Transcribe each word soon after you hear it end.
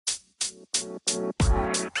Yo,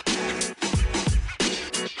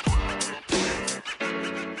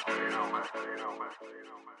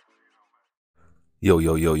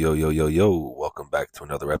 yo, yo, yo, yo, yo, yo. Welcome back to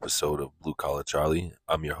another episode of Blue Collar Charlie.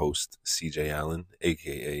 I'm your host, CJ Allen,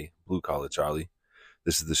 aka Blue Collar Charlie.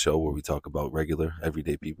 This is the show where we talk about regular,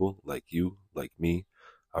 everyday people like you, like me,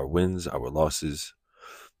 our wins, our losses.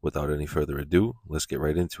 Without any further ado, let's get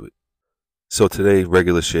right into it. So today,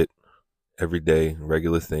 regular shit, every day,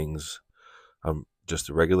 regular things. I'm just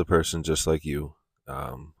a regular person just like you.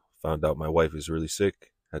 Found out my wife is really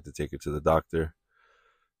sick, had to take her to the doctor.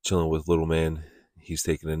 Chilling with little man. He's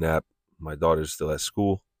taking a nap. My daughter's still at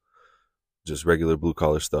school. Just regular blue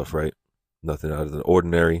collar stuff, right? Nothing out of the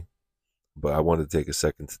ordinary. But I wanted to take a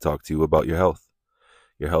second to talk to you about your health.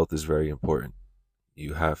 Your health is very important.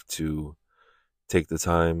 You have to take the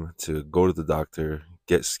time to go to the doctor,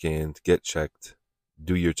 get scanned, get checked,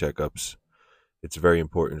 do your checkups. It's very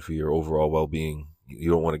important for your overall well being. You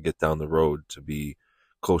don't want to get down the road to be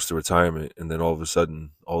close to retirement and then all of a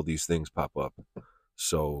sudden all these things pop up.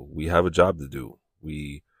 So we have a job to do.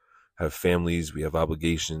 We have families, we have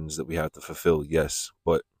obligations that we have to fulfill, yes,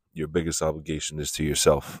 but your biggest obligation is to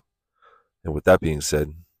yourself. And with that being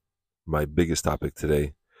said, my biggest topic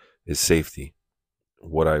today is safety.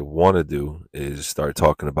 What I want to do is start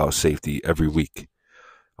talking about safety every week.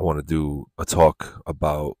 I want to do a talk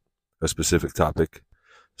about a specific topic,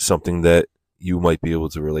 something that you might be able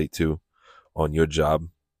to relate to on your job,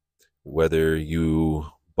 whether you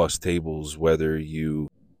bust tables, whether you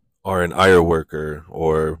are an IR worker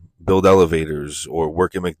or build elevators or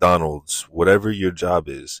work at McDonald's, whatever your job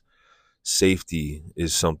is, safety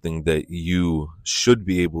is something that you should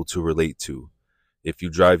be able to relate to. If you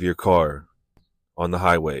drive your car on the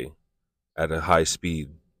highway at a high speed,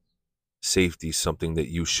 safety is something that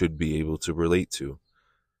you should be able to relate to.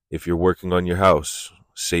 If you're working on your house,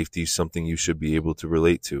 safety is something you should be able to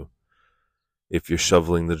relate to. If you're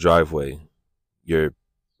shoveling the driveway, you're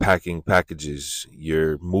packing packages,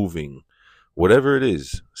 you're moving, whatever it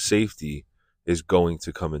is, safety is going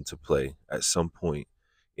to come into play at some point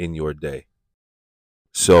in your day.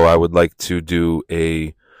 So I would like to do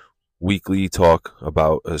a weekly talk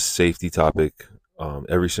about a safety topic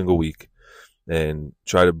every single week and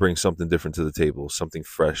try to bring something different to the table, something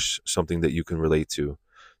fresh, something that you can relate to,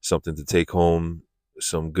 something to take home,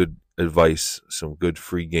 some good advice, some good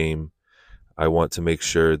free game. I want to make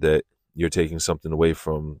sure that you're taking something away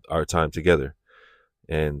from our time together.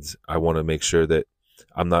 And I want to make sure that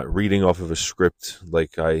I'm not reading off of a script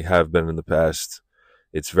like I have been in the past.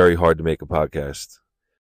 It's very hard to make a podcast.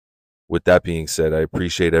 With that being said, I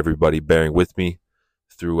appreciate everybody bearing with me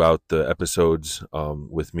throughout the episodes,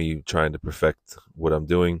 with me trying to perfect what I'm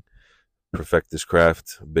doing, perfect this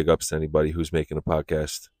craft. Big ups to anybody who's making a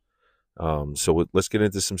podcast. So let's get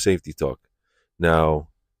into some safety talk. Now,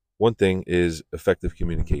 one thing is effective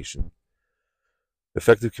communication.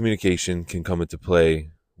 Effective communication can come into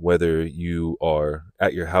play whether you are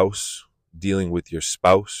at your house dealing with your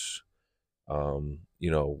spouse,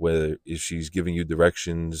 whether if she's giving you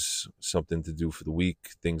directions, something to do for the week,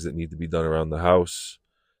 things that need to be done around the house,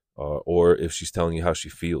 or if she's telling you how she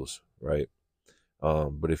feels, right?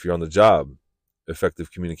 But if you're on the job, effective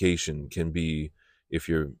communication can be if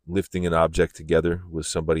you're lifting an object together with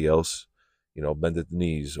somebody else, bend at the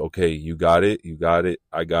knees. Okay, you got it,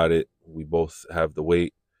 I got it. We both have the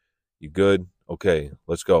weight. You good? Okay,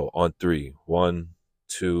 let's go. On three. 1,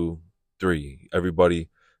 2, 3. Everybody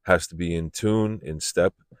has to be in tune, in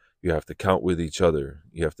step. You have to count with each other.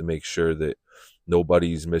 You have to make sure that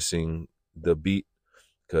nobody's missing the beat,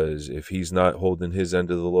 because if he's not holding his end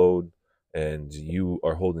of the load and you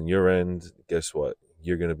are holding your end, guess what?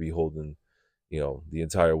 You're going to be holding, the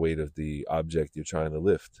entire weight of the object you're trying to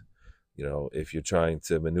lift. If you're trying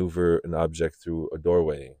to maneuver an object through a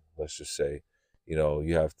doorway, let's just say,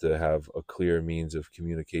 you have to have a clear means of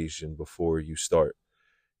communication before you start.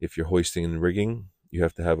 If you're hoisting and rigging, you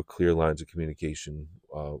have to have a clear lines of communication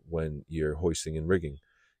when you're hoisting and rigging.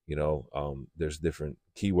 There's different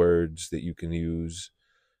keywords that you can use,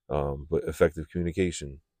 but effective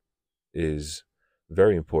communication is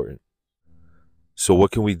very important. So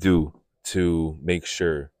what can we do to make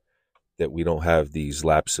sure that we don't have these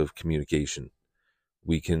lapses of communication?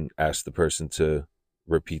 We can ask the person to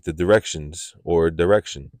repeat the directions or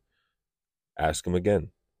direction. Ask them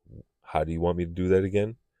again. How do you want me to do that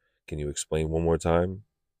again? Can you explain one more time?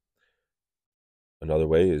 Another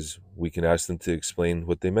way is we can ask them to explain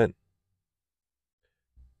what they meant.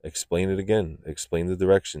 Explain it again. Explain the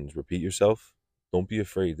directions. Repeat yourself. Don't be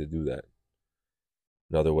afraid to do that.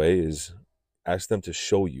 Another way is ask them to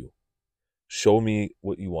show you. Show me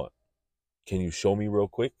what you want. Can you show me real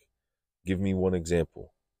quick? Give me one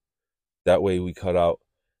example. That way we cut out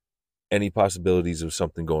any possibilities of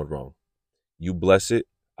something going wrong. You bless it,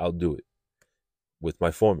 I'll do it. With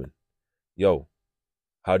my foreman, yo,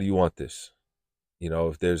 how do you want this?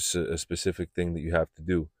 If there's a specific thing that you have to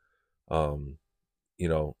do, um,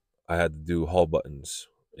 I had to do hall buttons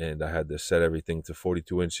and I had to set everything to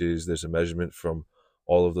 42 inches. There's a measurement from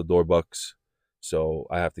all of the door bucks. So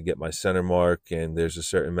I have to get my center mark and there's a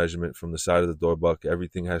certain measurement from the side of the door buck.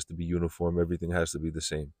 Everything has to be uniform. Everything has to be the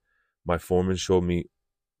same. My foreman showed me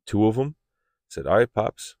 2 of them, said, all right,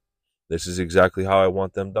 Pops, this is exactly how I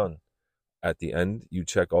want them done. At the end, you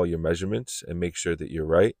check all your measurements and make sure that you're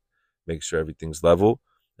right, make sure everything's level,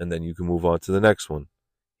 and then you can move on to the next one.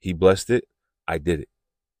 He blessed it. I did it,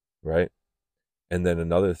 right? And then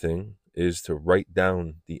another thing is to write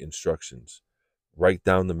down the instructions, write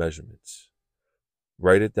down the measurements,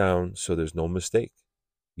 write it down so there's no mistake.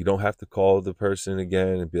 You don't have to call the person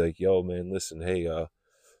again and be like, yo, man, listen, hey,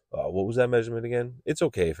 what was that measurement again? It's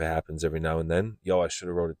okay if it happens every now and then. Yo, I should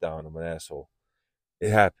have wrote it down. I'm an asshole. It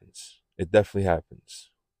happens. It definitely happens.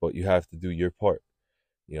 But you have to do your part.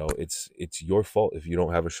 It's your fault if you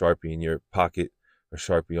don't have a Sharpie in your pocket, a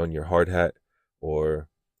Sharpie on your hard hat, or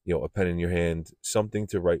a pen in your hand, something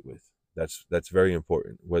to write with. That's very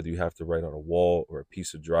important. Whether you have to write on a wall or a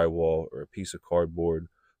piece of drywall or a piece of cardboard,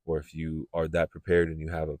 or if you are that prepared and you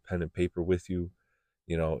have a pen and paper with you,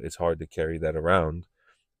 it's hard to carry that around.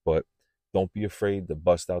 But don't be afraid to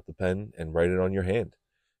bust out the pen and write it on your hand.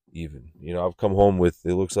 Even, I've come home with,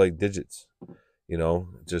 it looks like digits,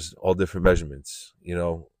 just all different measurements,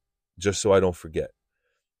 just so I don't forget.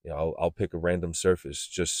 I'll pick a random surface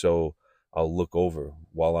just so I'll look over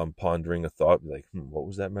while I'm pondering a thought, like, what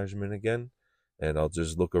was that measurement again? And I'll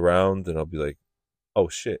just look around and I'll be like, oh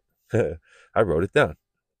shit, I wrote it down.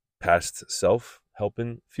 Past self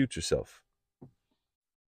helping future self.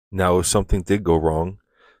 Now, if something did go wrong,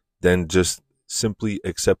 then just simply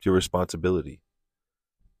accept your responsibility.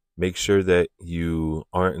 Make sure that you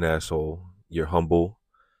aren't an asshole, you're humble,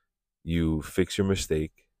 you fix your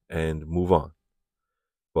mistake, and move on.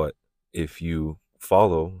 But if you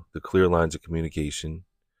follow the clear lines of communication,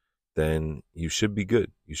 then you should be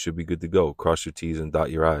good. You should be good to go. Cross your T's and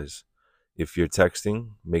dot your I's. If you're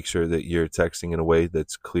texting, make sure that you're texting in a way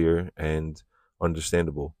that's clear and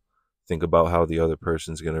understandable. Think about how the other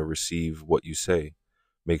person's going to receive what you say.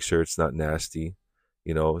 Make sure it's not nasty,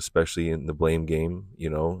 especially in the blame game.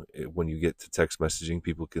 When you get to text messaging,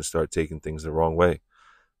 people can start taking things the wrong way.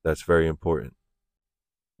 That's very important.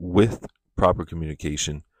 With proper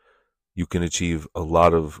communication, you can achieve a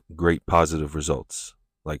lot of great positive results.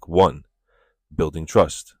 Like 1, building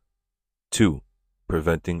trust. 2,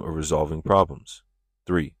 preventing or resolving problems.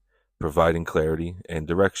 3, providing clarity and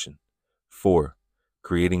direction. 4,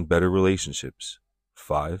 creating better relationships.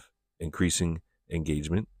 5, increasing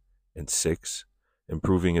engagement. And 6,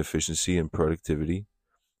 improving efficiency and productivity.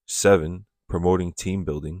 7, promoting team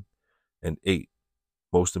building. And 8,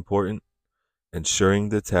 most important, ensuring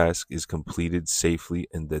the task is completed safely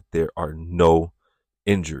and that there are no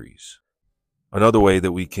injuries. Another way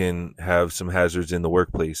that we can have some hazards in the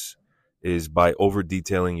workplace is by over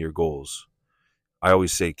detailing your goals. I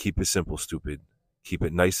always say, keep it simple, stupid. Keep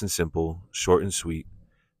it nice and simple, short and sweet.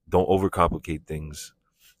 Don't overcomplicate things.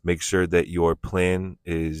 Make sure that your plan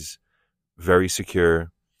is very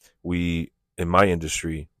secure. In my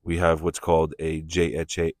industry, we have what's called a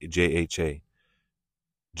JHA,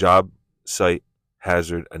 Job Site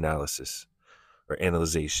Hazard Analysis or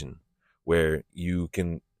Analyzation, where you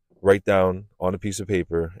can write down on a piece of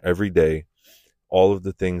paper every day all of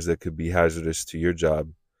the things that could be hazardous to your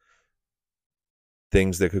job,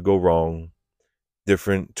 things that could go wrong,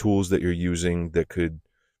 different tools that you're using that could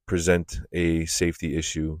present a safety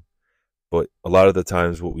issue. But a lot of the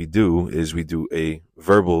times what we do is we do a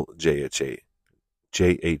verbal JHA.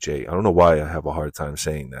 I don't know why I have a hard time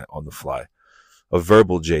saying that on the fly. A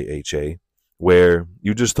verbal JHA where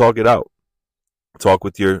you just talk it out. Talk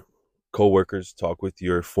with your coworkers, talk with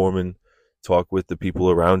your foreman, talk with the people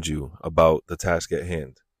around you about the task at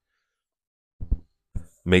hand.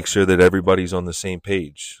 Make sure that everybody's on the same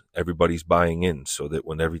page. Everybody's buying in so that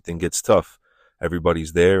when everything gets tough,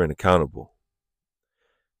 everybody's there and accountable.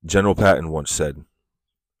 General Patton once said,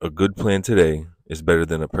 a good plan today is better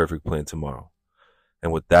than a perfect plan tomorrow.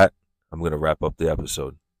 And with that, I'm going to wrap up the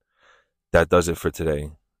episode. That does it for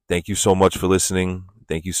today. Thank you so much for listening.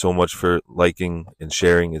 Thank you so much for liking and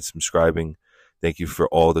sharing and subscribing. Thank you for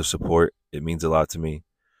all the support. It means a lot to me.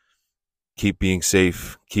 Keep being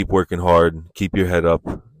safe. Keep working hard. Keep your head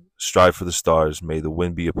up. Strive for the stars. May the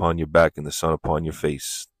wind be upon your back and the sun upon your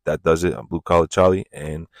face. That does it. I'm Blue Collar Charlie,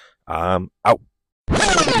 and I'm out.